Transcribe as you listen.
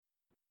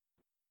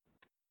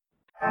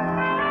Welcome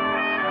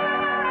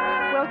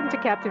to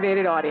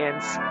Captivated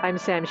Audience. I'm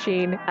Sam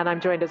Sheen, and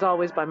I'm joined as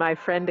always by my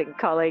friend and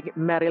colleague,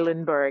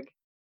 Marilyn Berg.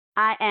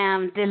 I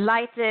am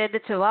delighted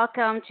to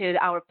welcome to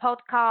our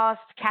podcast,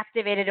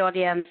 Captivated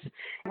Audience.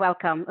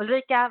 Welcome,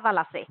 Ulrika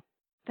Valassi.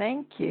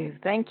 Thank you,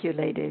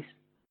 ladies.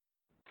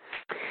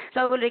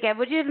 So, Ulrika,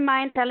 would you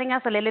mind telling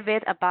us a little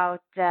bit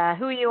about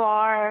who you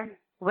are,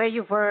 where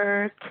you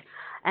work,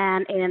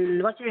 and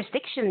in what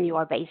jurisdiction you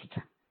are based?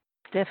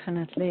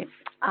 Definitely.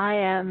 I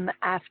am,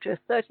 after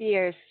 30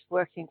 years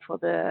working for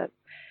the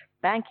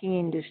banking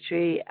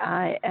industry,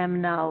 I am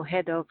now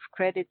head of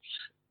credits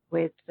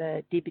with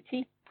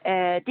DBT.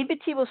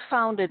 DBT was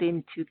founded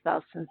in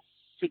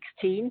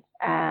 2016.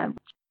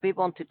 We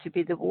wanted to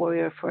be the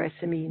warrior for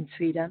SME in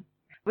Sweden.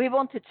 We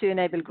wanted to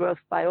enable growth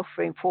by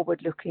offering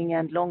forward-looking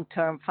and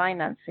long-term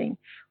financing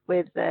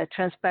with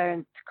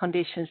transparent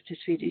conditions to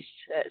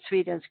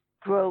Sweden's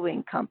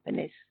growing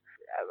companies.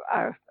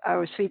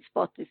 Our sweet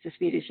spot is the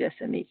Swedish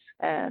SMEs,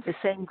 the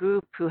same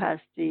group who has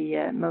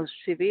the most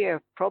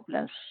severe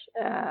problems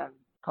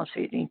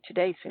considering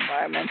today's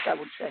environment, I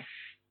would say.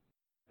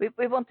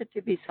 We wanted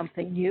to be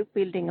something new,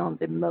 building on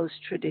the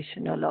most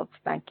traditional of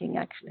banking,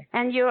 actually.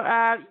 And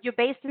you're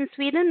based in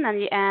Sweden,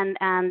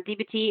 and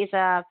DBT is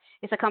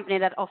a company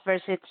that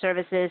offers its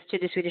services to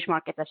the Swedish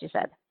market, as you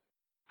said.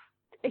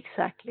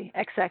 Exactly.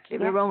 Yeah.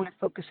 We're only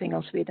focusing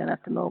on Sweden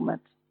at the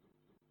moment.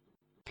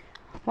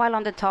 While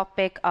on the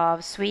topic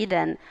of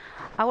Sweden,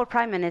 our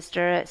Prime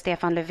Minister,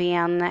 Stefan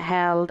Löfven,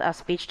 held a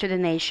speech to the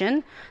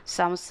nation.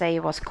 Some say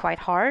it was quite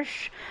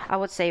harsh. I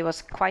would say it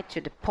was quite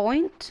to the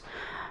point.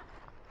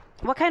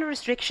 What kind of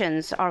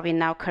restrictions are we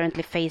now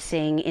currently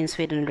facing in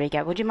Sweden,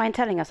 Ulrika? Would you mind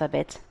telling us a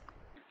bit?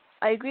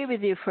 I agree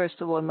with you,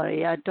 first of all,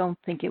 Maria. I don't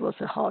think it was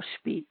a harsh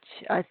speech.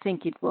 I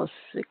think it was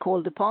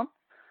called upon.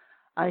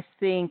 I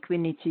think we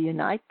need to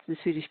unite the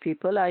Swedish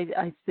people.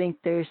 I think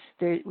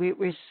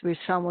we're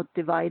somewhat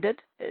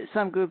divided.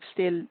 Some groups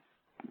still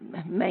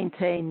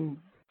maintain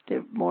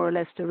more or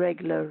less the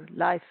regular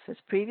life as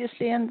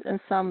previously, and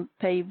some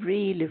pay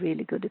really,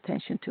 really good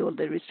attention to all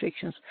the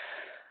restrictions.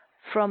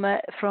 From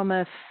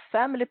a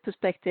family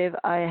perspective,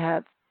 I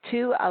have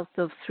 2 out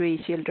of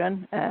 3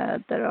 children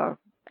that are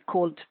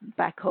called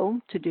back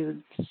home to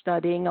do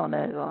studying on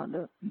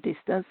a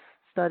distance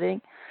studying.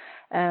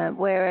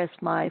 Whereas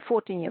my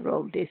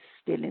 14-year-old is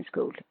still in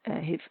school.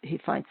 He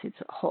finds it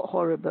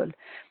horrible.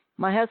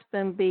 My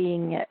husband,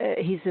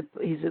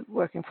 he's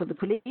working for the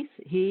police,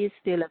 he is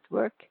still at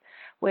work,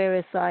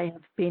 whereas I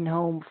have been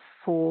home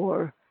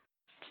for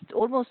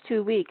almost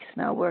 2 weeks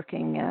now,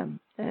 working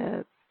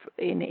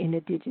in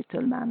a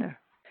digital manner.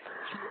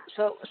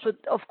 So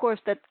of course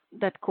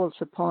that calls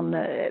upon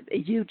a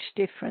huge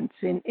difference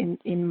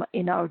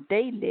in our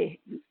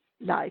daily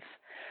life.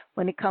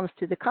 When it comes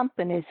to the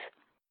companies,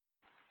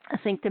 I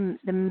think the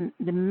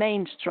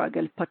main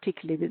struggle,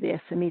 particularly with the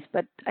SMEs,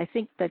 but I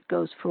think that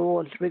goes for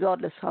all,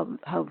 regardless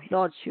how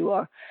large you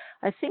are.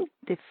 I think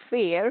the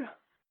fear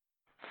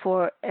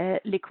for a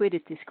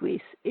liquidity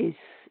squeeze is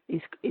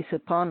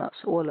upon us,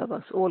 all of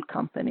us, all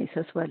companies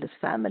as well as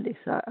families,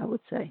 I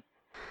would say.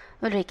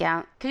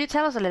 Ulrika, could you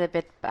tell us a little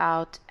bit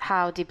about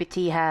how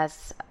DBT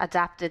has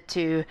adapted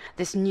to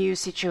this new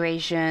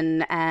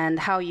situation and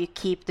how you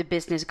keep the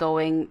business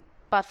going,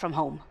 but from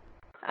home?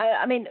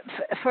 I mean,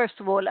 first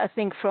of all, I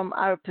think from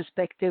our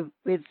perspective,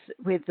 with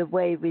the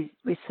way we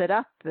set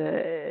up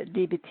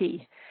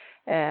DBT,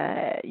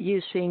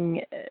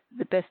 using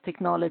the best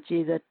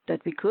technology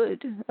that we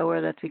could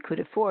or that we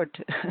could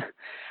afford,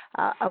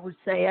 I would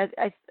say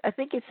I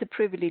think it's a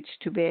privilege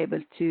to be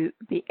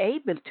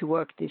able to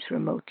work this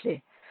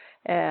remotely.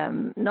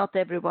 Not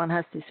everyone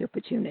has this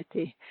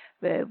opportunity.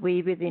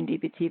 We within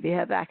DBT, we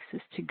have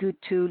access to good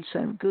tools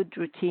and good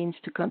routines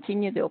to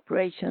continue the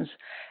operations.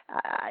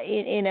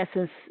 In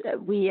essence,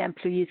 we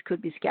employees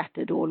could be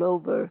scattered all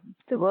over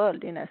the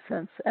world, in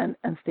essence, and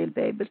still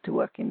be able to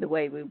work in the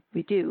way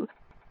we do.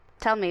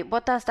 Tell me,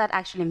 what does that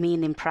actually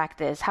mean in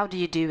practice? How do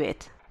you do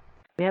it?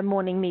 We have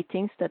morning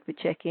meetings that we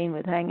check in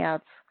with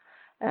Hangouts.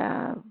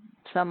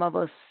 Some of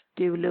us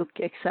do look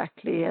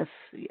exactly as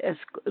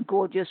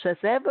gorgeous as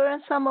ever,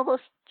 and some of us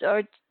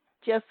are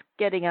just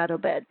getting out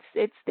of bed.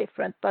 It's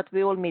different, but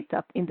we all meet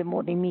up in the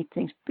morning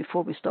meetings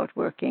before we start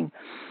working.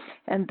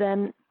 And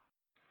then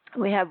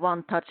we have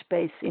one touch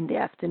base in the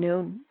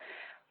afternoon.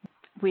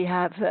 We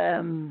have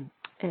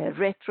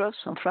retros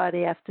on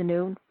Friday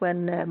afternoon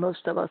when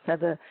most of us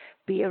have a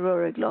beer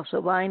or a glass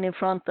of wine in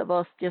front of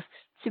us, just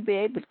to be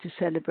able to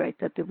celebrate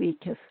that the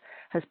week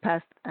has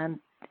passed and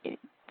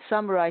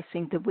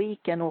summarizing the week,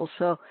 and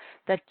also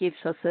that gives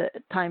us a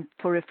time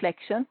for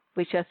reflection,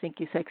 which I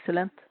think is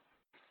excellent.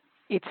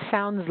 It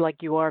sounds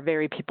like you are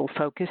very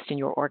people-focused in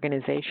your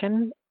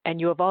organization,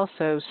 and you have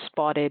also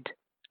spotted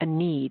a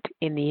need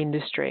in the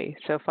industry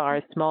so far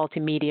as small to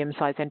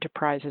medium-sized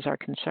enterprises are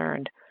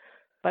concerned.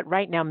 But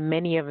right now,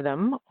 many of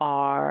them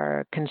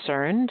are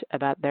concerned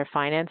about their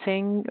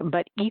financing,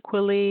 but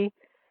equally,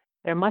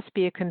 there must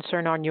be a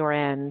concern on your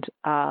end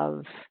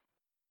of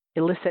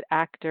illicit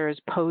actors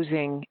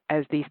posing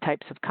as these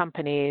types of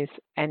companies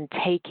and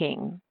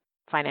taking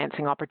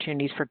financing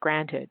opportunities for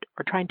granted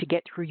or trying to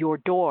get through your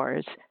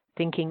doors,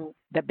 thinking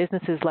that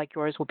businesses like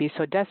yours will be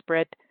so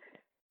desperate,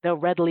 they'll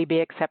readily be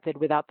accepted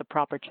without the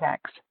proper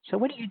checks. So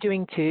what are you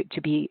doing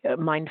to be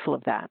mindful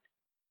of that?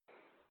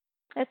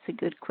 That's a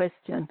good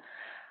question.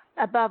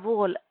 Above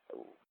all,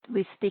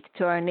 we stick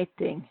to our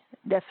knitting,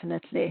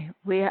 definitely.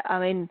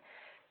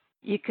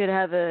 You could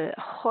have a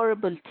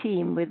horrible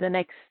team with an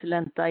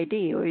excellent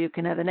idea, or you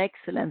can have an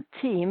excellent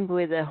team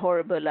with a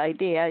horrible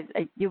idea.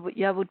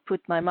 I would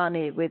put my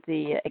money with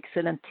the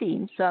excellent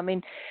team. So,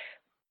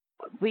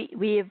 we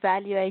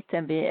evaluate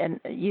and we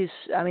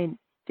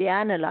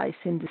analyze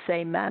in the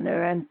same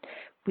manner, and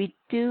we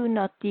do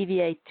not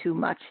deviate too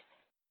much.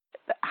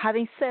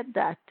 Having said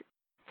that,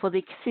 for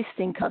the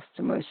existing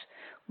customers,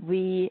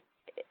 we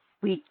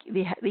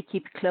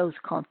keep close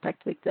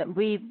contact with them.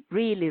 We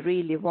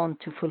really want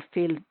to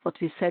fulfill what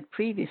we said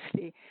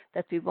previously,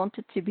 that we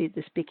wanted to be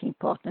the speaking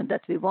partner,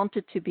 that we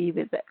wanted to be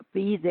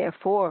there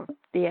for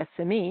the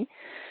SME.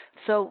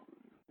 So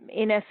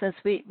in essence,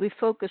 we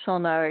focus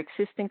on our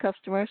existing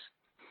customers,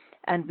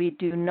 and we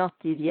do not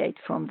deviate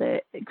from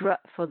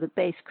for the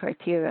base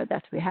criteria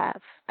that we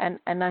have. And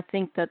I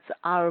think that's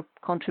our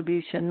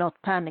contribution, not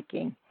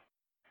panicking,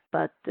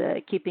 but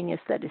keeping a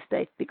steady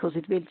state, because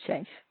it will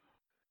change.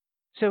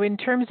 So in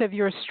terms of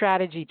your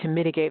strategy to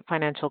mitigate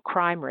financial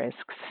crime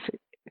risks,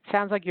 it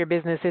sounds like your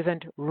business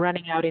isn't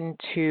running out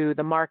into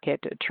the market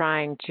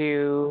trying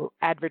to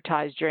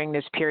advertise during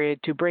this period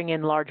to bring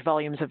in large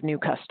volumes of new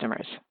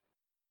customers.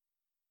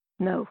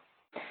 No,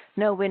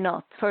 we're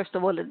not. First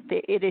of all,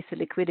 it is a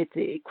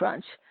liquidity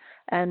crunch,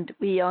 and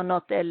we are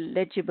not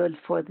eligible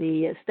for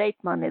the state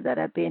money that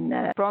have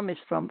been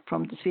promised from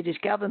the Swedish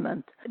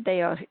government.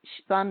 They are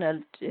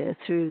funneled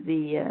through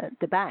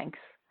the banks.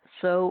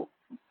 So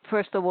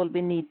first of all,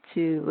 we need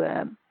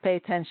to pay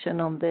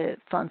attention on the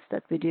funds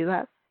that we do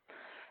have,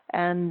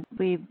 and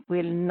we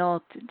will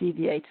not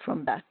deviate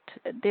from that.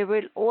 There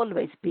will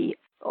always be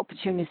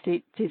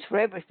opportunities for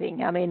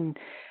everything.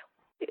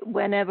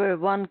 Whenever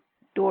one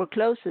door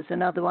closes,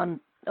 another one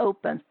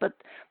opens. But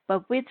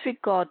with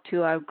regard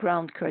to our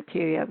ground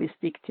criteria, we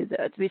stick to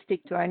that. We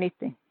stick to our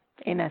knitting,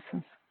 in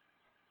essence.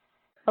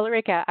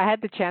 Ulrika, I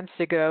had the chance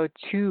to go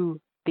to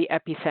the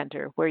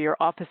epicenter where your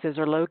offices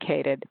are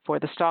located for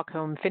the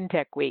Stockholm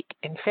FinTech Week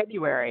in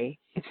February.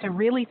 It's a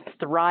really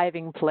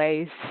thriving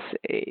place.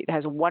 It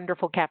has a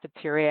wonderful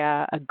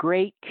cafeteria, a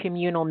great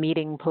communal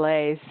meeting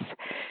place,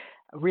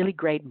 a really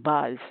great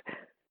buzz.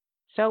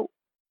 So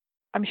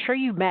I'm sure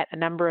you've met a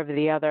number of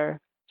the other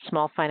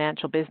small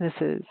financial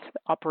businesses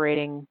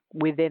operating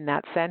within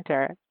that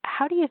center.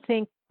 How do you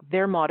think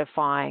they're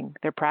modifying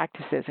their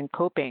practices and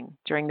coping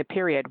during the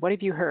period? What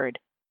have you heard?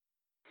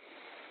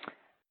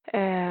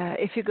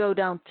 If you go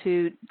down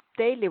to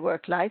daily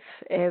work life,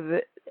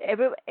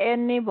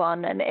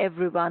 anyone and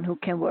everyone who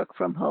can work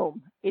from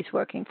home is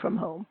working from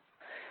home.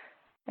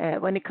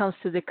 When it comes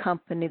to the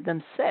company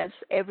themselves,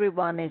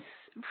 everyone is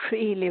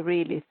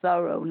really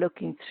thorough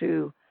looking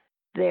through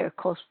their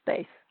cost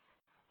base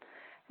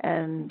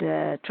and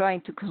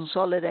trying to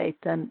consolidate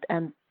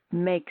and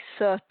make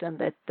certain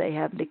that they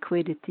have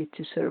liquidity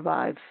to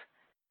survive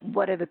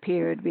whatever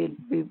period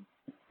will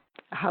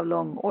how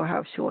long or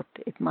how short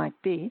it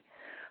might be.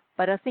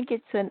 But I think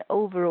it's an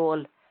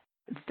overall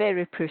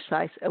very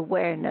precise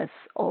awareness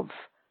of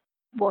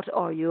what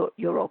are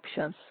your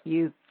options.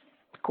 You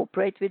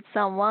cooperate with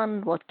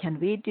someone, what can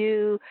we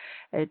do?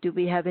 Do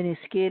we have any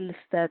skills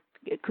that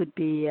could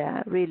be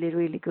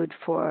really good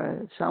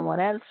for someone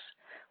else?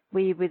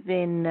 We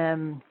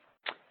within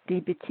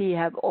DBT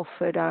have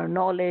offered our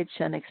knowledge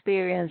and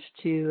experience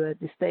to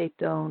the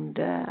state-owned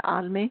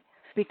Almi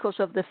because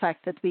of the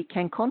fact that we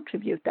can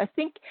contribute. I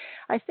think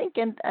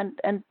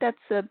and that's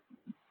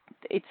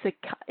it's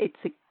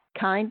a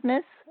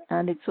kindness,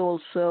 and it's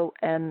also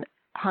an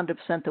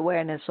 100%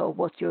 awareness of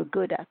what you're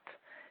good at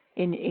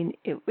in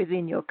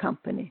within your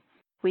company.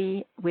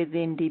 We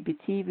within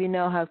DBT, we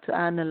know how to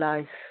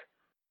analyze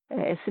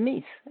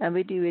SMEs, and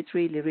we do it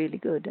really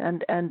good,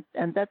 and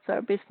that's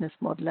our business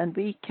model, and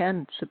we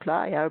can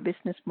supply our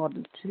business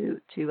model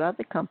to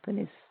other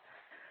companies.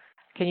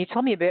 Can you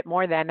tell me a bit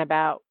more then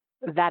about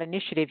that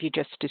initiative you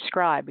just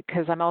described?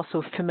 Because I'm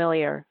also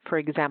familiar, for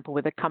example,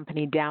 with a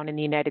company down in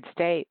the United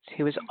States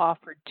who was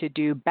offered to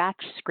do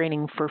batch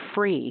screening for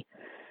free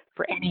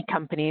for any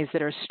companies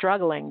that are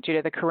struggling due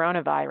to the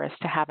coronavirus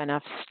to have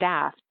enough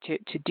staff to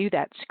do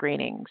that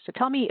screening. So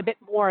tell me a bit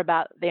more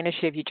about the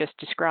initiative you just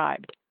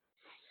described.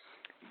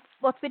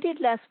 What we did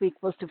last week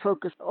was to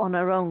focus on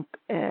our own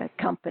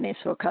companies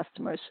or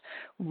customers.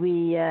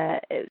 We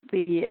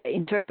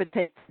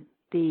interpreted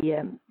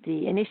the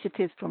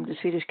initiatives from the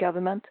Swedish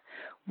government.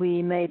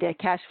 We made a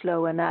cash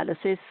flow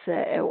analysis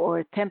or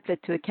a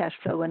template to a cash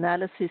flow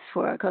analysis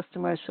for our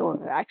customers,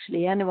 or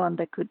actually anyone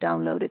that could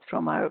download it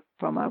from our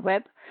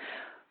web.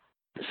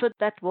 So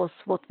that was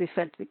what we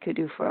felt we could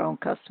do for our own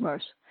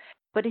customers.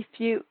 But if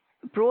you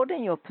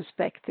broaden your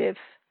perspective,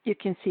 you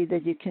can see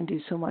that you can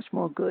do so much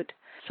more good.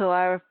 So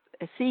our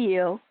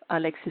CEO,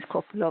 Alexis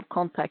Kopylov,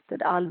 contacted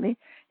Almi,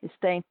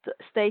 a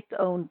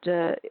state-owned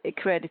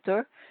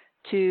creditor,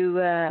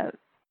 to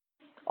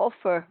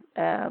offer,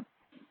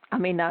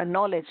 our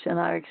knowledge and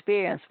our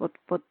experience, what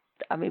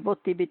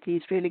DBT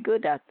is really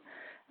good at,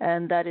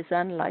 and that is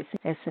analyzing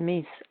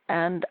SMEs.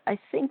 And I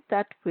think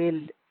that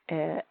will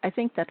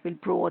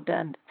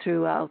broaden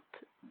throughout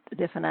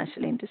the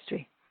financial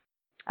industry.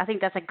 I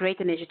think that's a great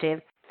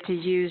initiative to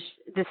use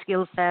the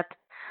skill set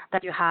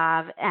that you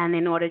have, and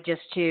in order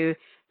just to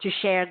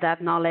share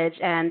that knowledge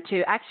and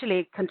to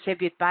actually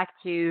contribute back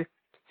to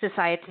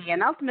society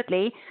and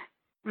ultimately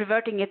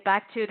reverting it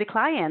back to the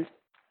client.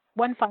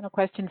 One final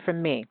question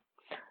from me.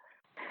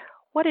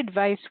 What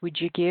advice would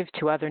you give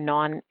to other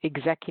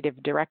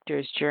non-executive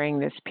directors during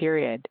this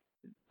period?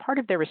 Part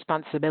of their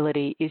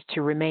responsibility is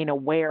to remain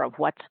aware of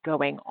what's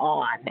going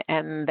on,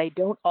 and they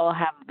don't all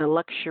have the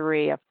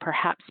luxury of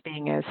perhaps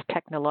being as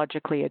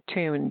technologically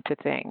attuned to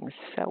things.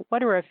 So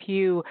what are a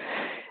few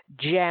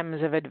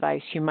gems of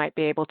advice you might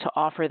be able to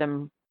offer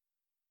them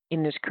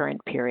in this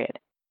current period?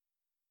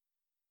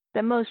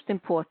 The most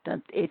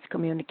important is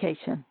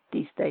communication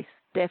these days,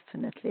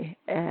 definitely.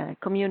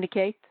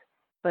 Communicate,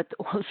 but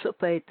also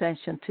pay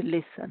attention to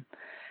listen.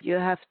 You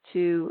have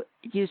to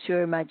use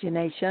your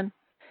imagination.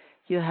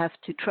 You have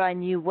to try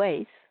new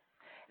ways.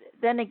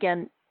 Then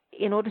again,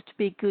 in order to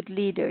be a good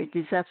leader,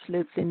 there's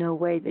absolutely no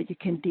way that you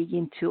can dig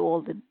into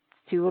all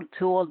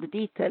the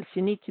details.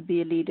 You need to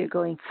be a leader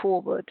going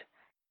forward,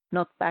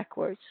 not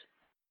backwards.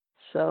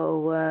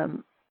 So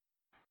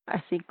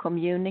I think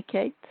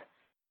communicate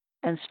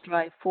and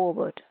strive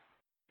forward.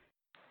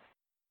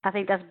 I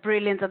think that's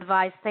brilliant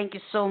advice. Thank you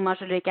so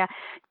much, Ulrika.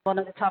 One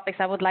of the topics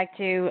I would like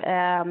to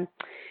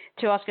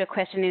ask you a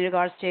question in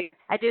regards to,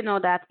 I do know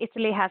that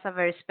Italy has a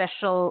very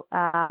special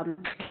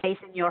place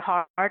in your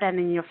heart and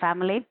in your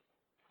family,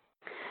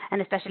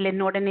 and especially in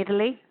northern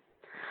Italy.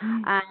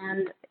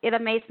 And it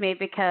amazed me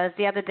because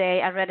the other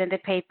day I read in the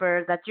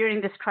paper that during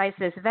this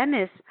crisis,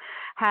 Venice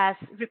has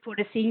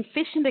reported seeing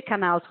fish in the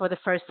canals for the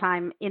first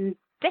time in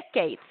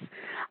decades,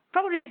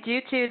 probably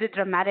due to the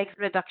dramatic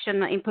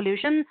reduction in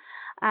pollution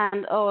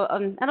and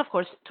of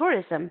course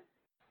tourism.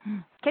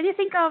 Can you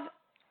think of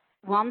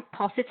one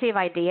positive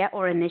idea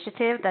or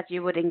initiative that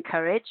you would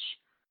encourage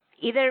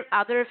either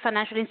other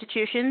financial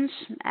institutions,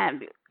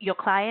 your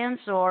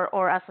clients,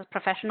 or us as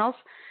professionals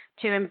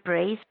to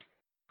embrace?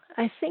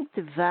 I think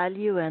the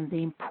value and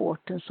the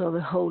importance of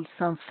a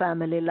wholesome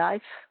family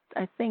life,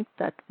 I think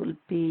that will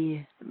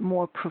be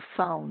more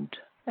profound.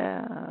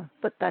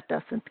 But that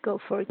doesn't go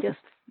for just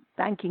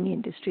banking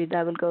industry.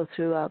 That will go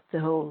throughout the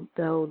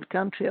whole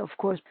country, of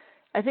course.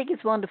 I think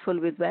it's wonderful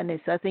with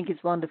Venice. I think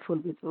it's wonderful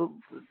with,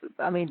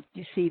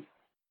 you see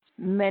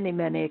many,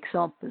 many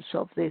examples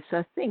of this.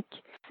 I think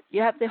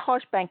you have the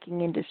harsh banking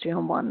industry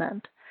on one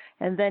end,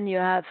 and then you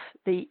have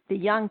the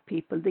young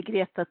people, the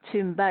Greta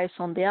Thunbergs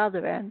on the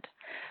other end.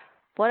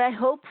 What I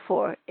hope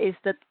for is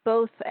that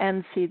both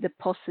ends see the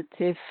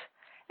positive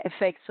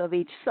effects of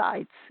each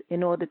side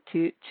in order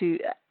to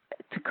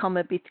come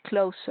a bit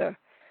closer,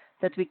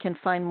 that we can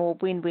find more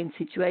win-win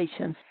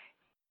situations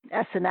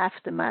as an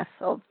aftermath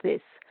of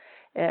this.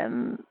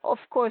 Of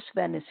course,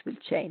 Venice will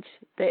change.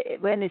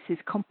 Venice is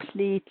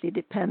completely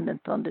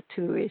dependent on the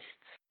tourists,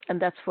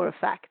 and that's for a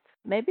fact.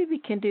 Maybe we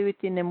can do it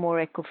in a more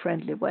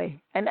eco-friendly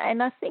way. And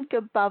I think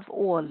above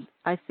all,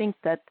 I think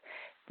that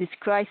this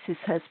crisis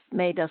has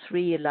made us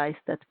realize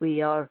that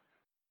we are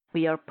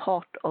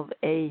part of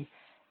a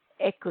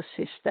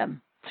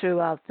ecosystem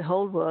throughout the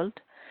whole world,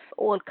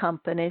 all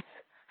companies,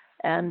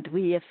 and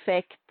we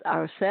affect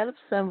ourselves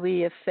and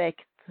we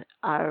affect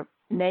our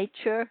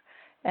nature.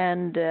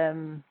 And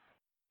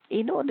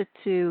in order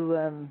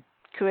to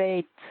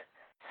create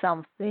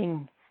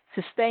something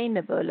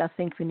sustainable, I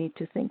think we need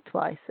to think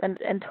twice.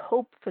 And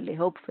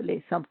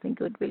hopefully something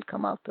good will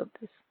come out of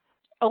this.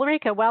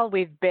 Ulrika, while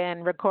we've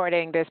been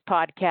recording this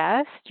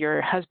podcast,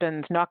 your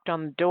husband's knocked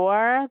on the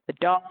door, the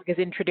dog has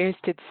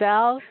introduced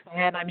itself,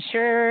 and I'm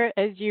sure,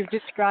 as you've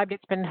described,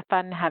 it's been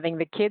fun having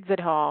the kids at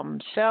home.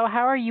 So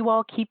how are you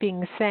all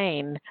keeping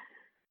sane?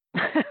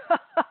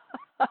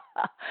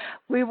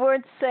 We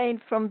weren't sane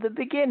from the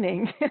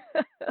beginning.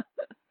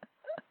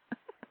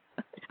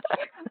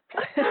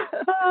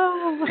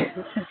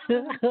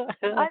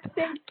 I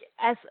think,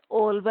 as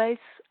always,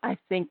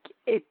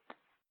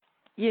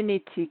 you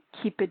need to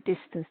keep a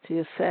distance to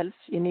yourself.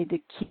 You need to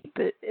keep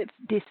a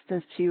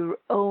distance to your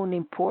own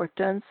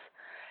importance.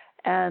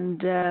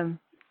 And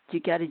you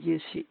got to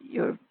use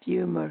your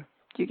humor.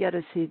 You got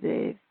to see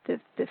the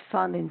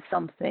fun in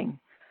something.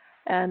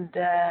 And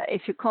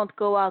if you can't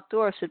go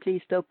outdoors, at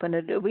least open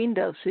a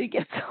window so you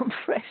get some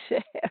fresh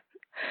air.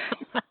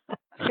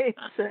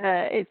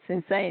 It's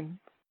insane.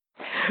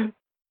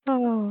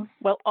 Oh,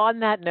 well, on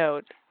that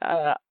note,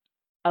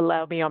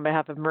 allow me on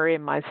behalf of Marie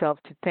and myself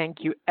to thank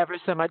you ever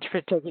so much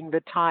for taking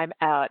the time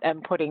out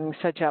and putting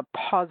such a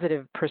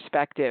positive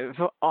perspective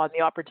on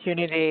the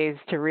opportunities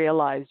to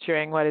realize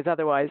during what is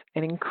otherwise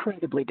an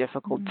incredibly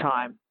difficult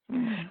time.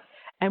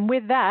 And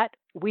with that,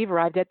 we've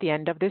arrived at the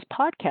end of this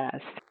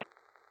podcast.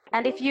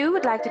 And if you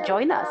would like to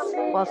join us,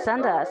 well,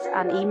 send us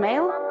an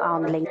email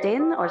on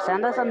LinkedIn or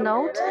send us a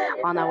note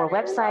on our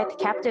website,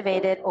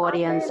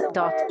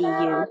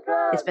 captivatedaudience.eu.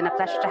 It's been a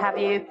pleasure to have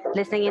you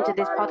listening into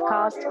this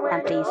podcast,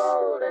 and please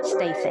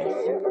stay safe.